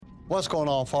What's going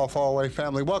on, Far, Far Away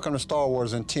family? Welcome to Star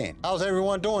Wars in 10. How's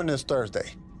everyone doing this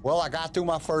Thursday? Well, I got through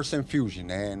my first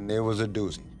infusion, and it was a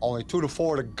doozy. Only 2 to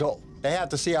 4 to go. They have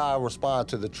to see how I respond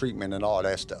to the treatment and all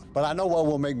that stuff. But I know what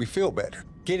will make me feel better.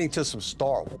 Getting to some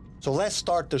Star Wars. So let's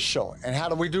start the show. And how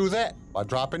do we do that? By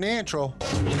dropping the intro.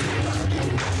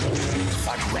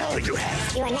 Well, you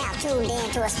have. You are now tuned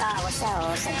in to a Star Wars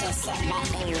show, so just sit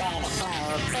back and be ready to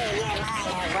flow. Clear your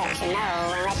mind of what you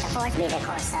know, and let the force be the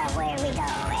course of where we go.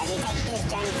 As we take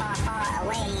this journey far, far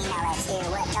away, now let's hear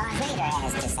what Darth Vader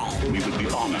has to say. We would be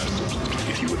honored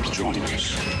if you would join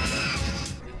us.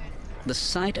 The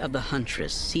sight of the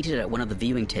Huntress, seated at one of the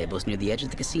viewing tables near the edge of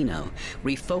the casino,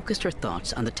 refocused her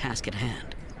thoughts on the task at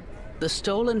hand. The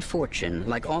stolen fortune,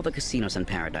 like all the casinos in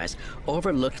Paradise,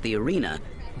 overlooked the arena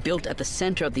built at the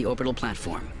center of the orbital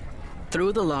platform.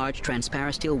 Through the large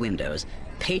transparent steel windows,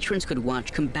 patrons could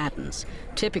watch combatants,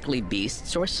 typically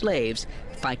beasts or slaves,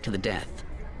 fight to the death.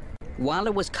 While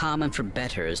it was common for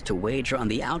bettors to wager on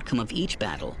the outcome of each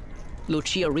battle,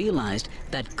 Lucia realized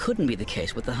that couldn't be the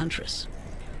case with the Huntress.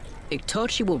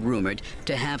 Ictochi were rumored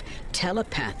to have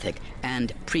telepathic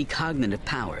and precognitive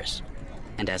powers,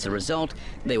 and as a result,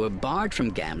 they were barred from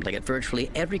gambling at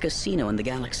virtually every casino in the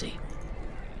galaxy.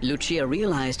 Lucia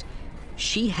realized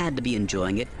she had to be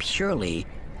enjoying it purely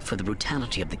for the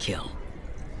brutality of the kill.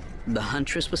 The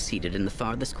Huntress was seated in the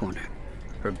farthest corner,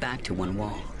 her back to one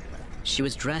wall. She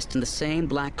was dressed in the same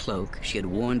black cloak she had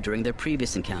worn during their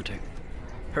previous encounter.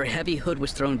 Her heavy hood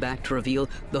was thrown back to reveal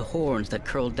the horns that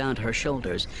curled down to her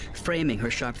shoulders, framing her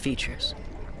sharp features.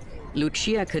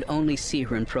 Lucia could only see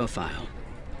her in profile,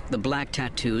 the black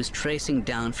tattoos tracing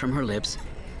down from her lips,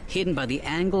 hidden by the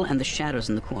angle and the shadows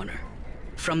in the corner.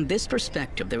 From this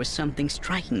perspective, there was something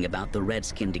striking about the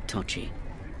red-skinned Ictochi,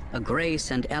 a grace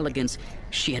and elegance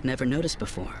she had never noticed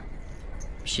before.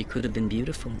 She could have been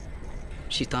beautiful,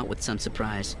 she thought with some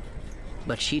surprise,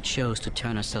 but she chose to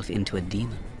turn herself into a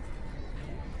demon.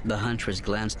 The Huntress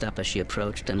glanced up as she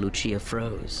approached, and Lucia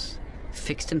froze,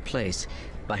 fixed in place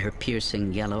by her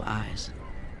piercing yellow eyes.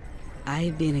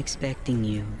 "I've been expecting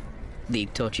you," the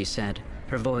Ictochi said,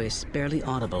 her voice barely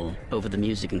audible over the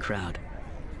music and crowd.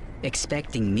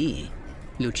 "Expecting me?"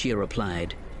 Lucia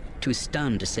replied, too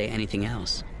stunned to say anything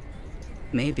else.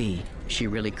 Maybe she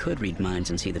really could read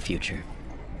minds and see the future.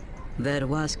 "There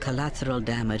was collateral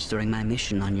damage during my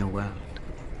mission on your world,"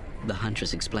 the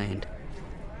Huntress explained.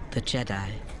 "The Jedi.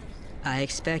 I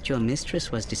expect your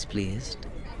mistress was displeased."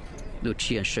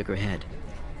 Lucia shook her head.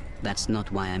 "That's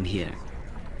not why I'm here."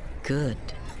 "Good,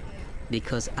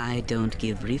 because I don't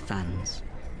give refunds.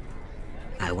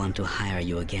 I want to hire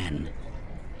you again."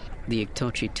 The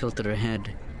Ictochi tilted her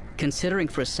head, considering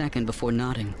for a second before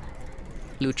nodding.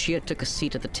 Lucia took a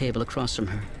seat at the table across from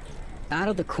her. Out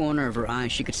of the corner of her eye,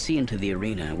 she could see into the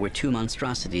arena, where two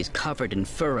monstrosities covered in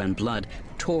fur and blood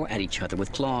tore at each other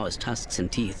with claws, tusks,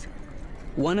 and teeth.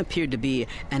 One appeared to be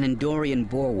an Endorian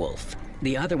boar wolf.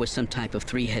 The other was some type of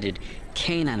three-headed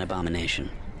canine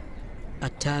abomination. "A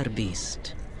tar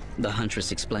beast," the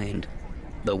Huntress explained,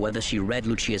 though whether she read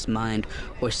Lucia's mind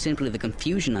or simply the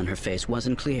confusion on her face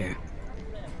wasn't clear.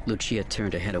 Lucia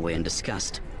turned her head away in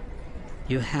disgust.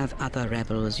 "You have other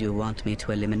rebels you want me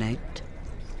to eliminate?"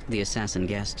 the assassin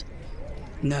guessed.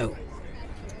 "No.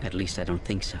 At least I don't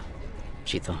think so,"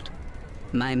 she thought.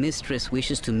 "My mistress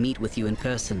wishes to meet with you in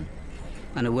person,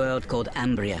 on a world called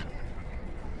Ambria."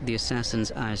 The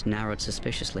assassin's eyes narrowed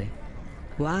suspiciously.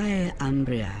 "Why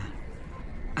Ambria?"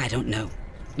 "I don't know,"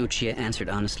 Lucia answered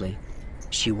honestly.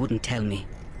 "She wouldn't tell me.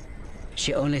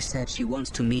 She only said she wants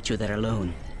to meet you there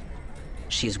alone.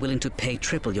 She is willing to pay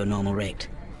triple your normal rate."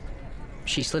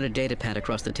 She slid a datapad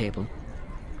across the table.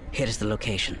 "Here is the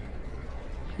location."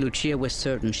 Lucia was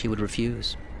certain she would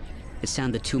refuse. It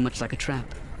sounded too much like a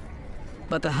trap.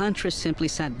 But the Huntress simply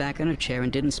sat back in her chair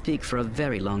and didn't speak for a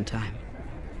very long time.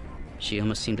 She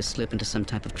almost seemed to slip into some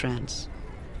type of trance.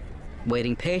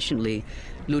 Waiting patiently,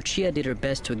 Lucia did her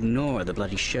best to ignore the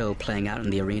bloody show playing out in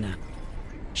the arena.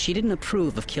 She didn't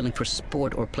approve of killing for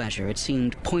sport or pleasure. It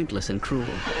seemed pointless and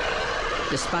cruel.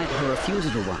 Despite her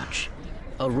refusal to watch,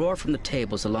 a roar from the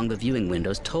tables along the viewing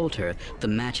windows told her the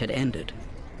match had ended.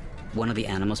 One of the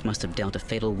animals must have dealt a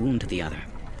fatal wound to the other.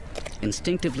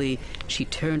 Instinctively, she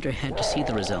turned her head to see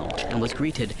the result and was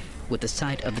greeted with the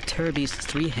sight of the Turbeast's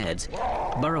 3 heads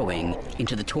burrowing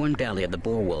into the torn belly of the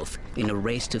boar wolf in a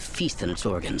race to feast on its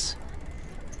organs.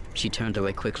 She turned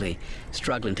away quickly,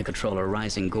 struggling to control her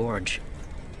rising gorge.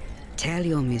 "Tell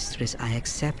your mistress I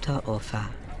accept her offer,"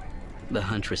 the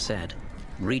Huntress said,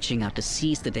 reaching out to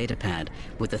seize the datapad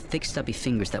with the thick, stubby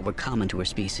fingers that were common to her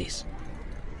species.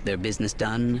 Their business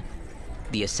done,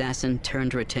 the assassin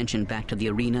turned her attention back to the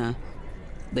arena.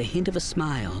 The hint of a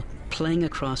smile playing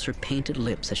across her painted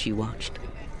lips as she watched.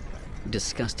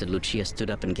 Disgusted, Lucia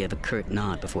stood up and gave a curt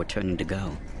nod before turning to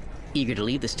go, eager to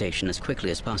leave the station as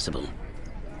quickly as possible.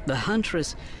 The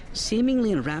Huntress,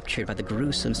 seemingly enraptured by the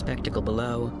gruesome spectacle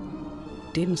below,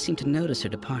 didn't seem to notice her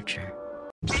departure.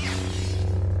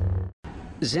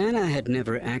 Zannah had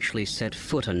never actually set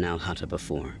foot on Nal Hutta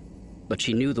before, but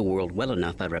she knew the world well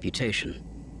enough by reputation.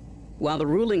 While the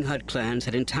ruling Hutt clans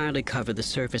had entirely covered the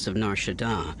surface of Nar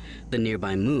Shaddaa, the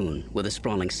nearby moon, with a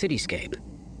sprawling cityscape,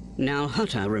 Nal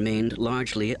Hutta remained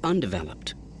largely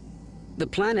undeveloped. The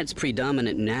planet's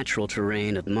predominant natural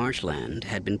terrain of marshland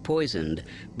had been poisoned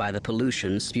by the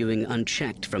pollution spewing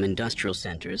unchecked from industrial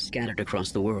centers scattered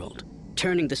across the world,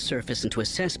 turning the surface into a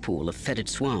cesspool of fetid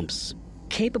swamps,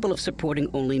 capable of supporting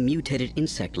only mutated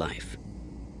insect life.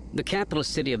 The capital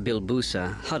city of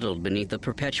Bilbusa huddled beneath the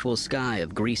perpetual sky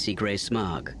of greasy gray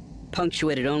smog,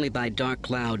 punctuated only by dark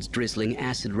clouds drizzling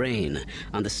acid rain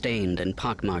on the stained and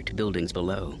pockmarked buildings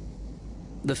below.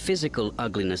 The physical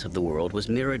ugliness of the world was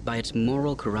mirrored by its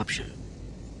moral corruption.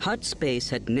 Hutt space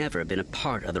had never been a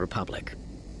part of the Republic,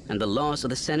 and the laws of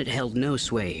the Senate held no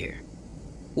sway here.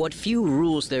 What few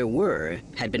rules there were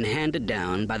had been handed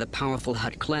down by the powerful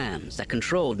Hutt clans that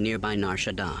controlled nearby Nar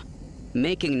Shaddaa,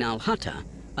 making Nal Hutta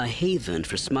a haven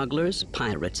for smugglers,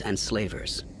 pirates, and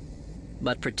slavers.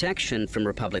 But protection from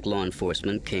Republic law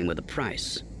enforcement came with a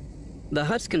price. The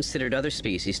Hutts considered other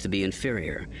species to be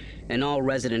inferior, and all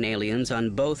resident aliens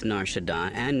on both Nar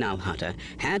Shaddaa and Nal Hutta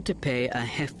had to pay a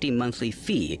hefty monthly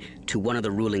fee to one of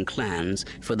the ruling clans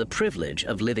for the privilege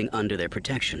of living under their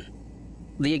protection.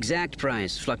 The exact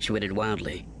price fluctuated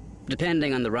wildly,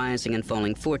 depending on the rising and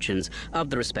falling fortunes of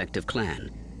the respective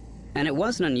clan, and it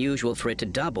wasn't unusual for it to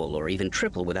double or even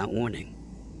triple without warning.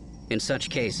 In such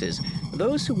cases,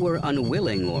 those who were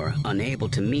unwilling or unable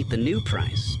to meet the new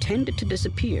price tended to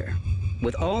disappear,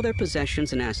 with all their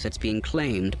possessions and assets being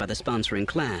claimed by the sponsoring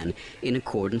clan in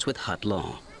accordance with Hutt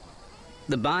law.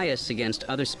 The bias against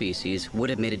other species would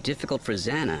have made it difficult for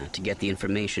Zannah to get the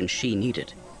information she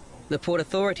needed. The port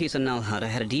authorities in Nal Hutta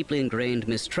had a deeply ingrained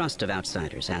mistrust of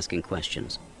outsiders asking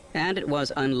questions, and it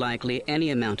was unlikely any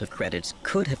amount of credits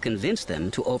could have convinced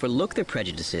them to overlook their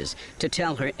prejudices to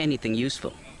tell her anything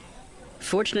useful.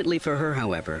 Fortunately for her,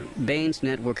 however, Bane's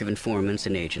network of informants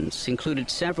and agents included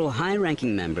several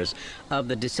high-ranking members of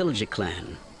the Disilijik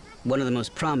clan, one of the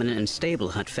most prominent and stable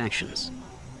Hutt factions.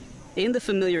 In the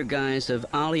familiar guise of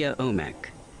Alia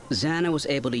Omek, Zannah was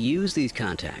able to use these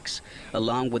contacts,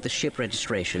 along with the ship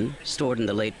registration stored in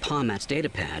the late Palmat's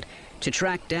datapad, to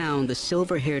track down the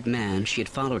silver-haired man she had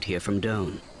followed here from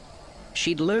Doan.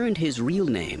 She'd learned his real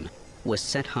name was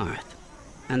Set Hearth,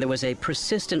 and there was a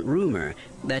persistent rumor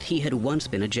that he had once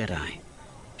been a Jedi.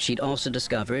 She'd also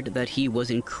discovered that he was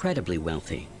incredibly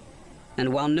wealthy.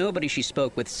 And while nobody she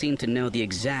spoke with seemed to know the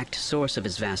exact source of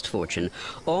his vast fortune,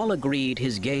 all agreed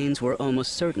his gains were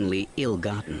almost certainly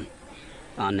ill-gotten.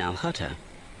 On Nal Hutta,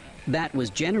 that was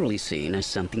generally seen as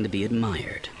something to be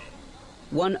admired.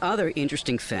 One other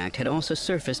interesting fact had also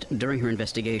surfaced during her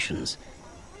investigations.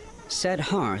 Set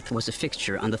Hearth was a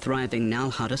fixture on the thriving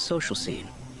Nal Hutta social scene.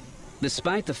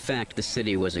 Despite the fact the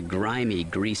city was a grimy,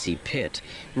 greasy pit,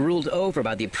 ruled over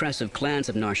by the oppressive clans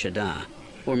of Nar Shaddaa,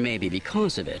 or maybe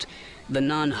because of it, the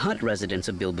non-Hutt residents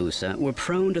of Bilbusa were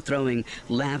prone to throwing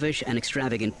lavish and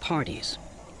extravagant parties,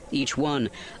 each one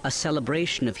a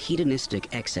celebration of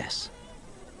hedonistic excess.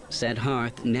 Set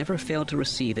Hearth never failed to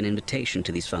receive an invitation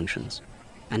to these functions,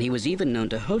 and he was even known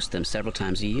to host them several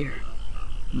times a year.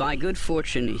 By good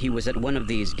fortune, he was at one of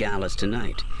these galas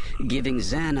tonight, giving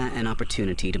Zannah an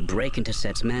opportunity to break into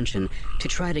Set's mansion to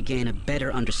try to gain a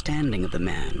better understanding of the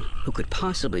man who could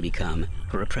possibly become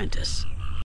her apprentice.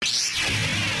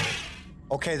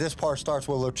 Okay, this part starts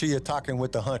with Lucia talking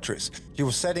with the Huntress. She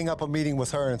was setting up a meeting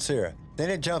with her and Sarah. Then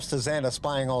it jumps to Zannah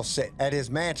spying on Set at his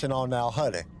mansion on Nal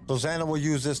Hutta. So Zannah will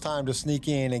use this time to sneak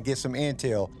in and get some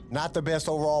intel. Not the best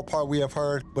overall part we have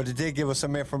heard, but it did give us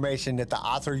some information that the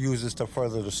author uses to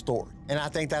further the story. And I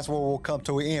think that's where we'll come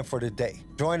to an end for today.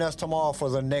 Join us tomorrow for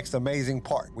the next amazing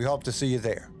part. We hope to see you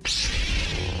there.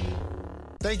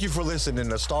 Thank you for listening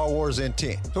to Star Wars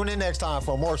Intent. Tune in next time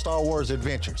for more Star Wars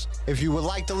adventures. If you would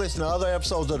like to listen to other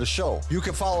episodes of the show, you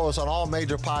can follow us on all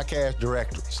major podcast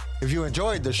directories. If you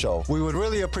enjoyed the show, we would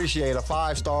really appreciate a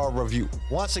 5-star review.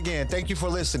 Once again, thank you for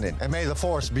listening, and may the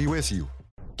Force be with you.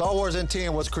 Star Wars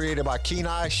Intent was created by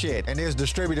Kenai Shed and is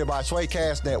distributed by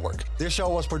Swaycast Network. This show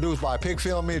was produced by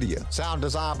Pigfield Media, sound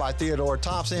designed by Theodore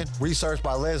Thompson, research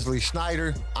by Leslie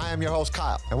Schneider. I am your host,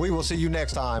 Kyle, and we will see you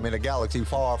next time in a galaxy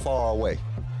far, far away.